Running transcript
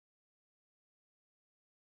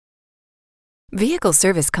Vehicle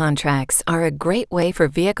service contracts are a great way for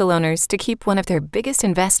vehicle owners to keep one of their biggest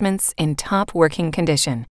investments in top working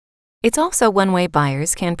condition. It's also one way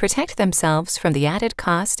buyers can protect themselves from the added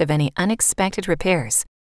cost of any unexpected repairs.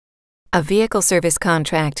 A vehicle service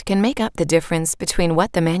contract can make up the difference between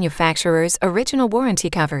what the manufacturer's original warranty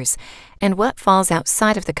covers and what falls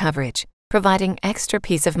outside of the coverage, providing extra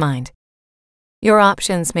peace of mind. Your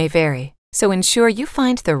options may vary, so ensure you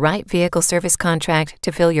find the right vehicle service contract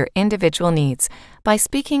to fill your individual needs by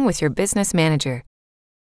speaking with your business manager.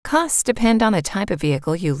 Costs depend on the type of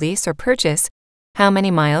vehicle you lease or purchase, how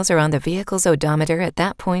many miles are on the vehicle's odometer at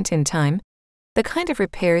that point in time, the kind of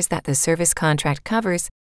repairs that the service contract covers,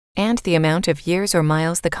 and the amount of years or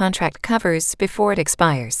miles the contract covers before it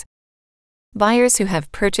expires. Buyers who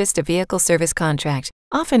have purchased a vehicle service contract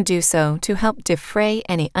often do so to help defray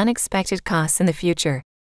any unexpected costs in the future,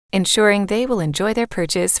 ensuring they will enjoy their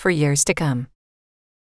purchase for years to come.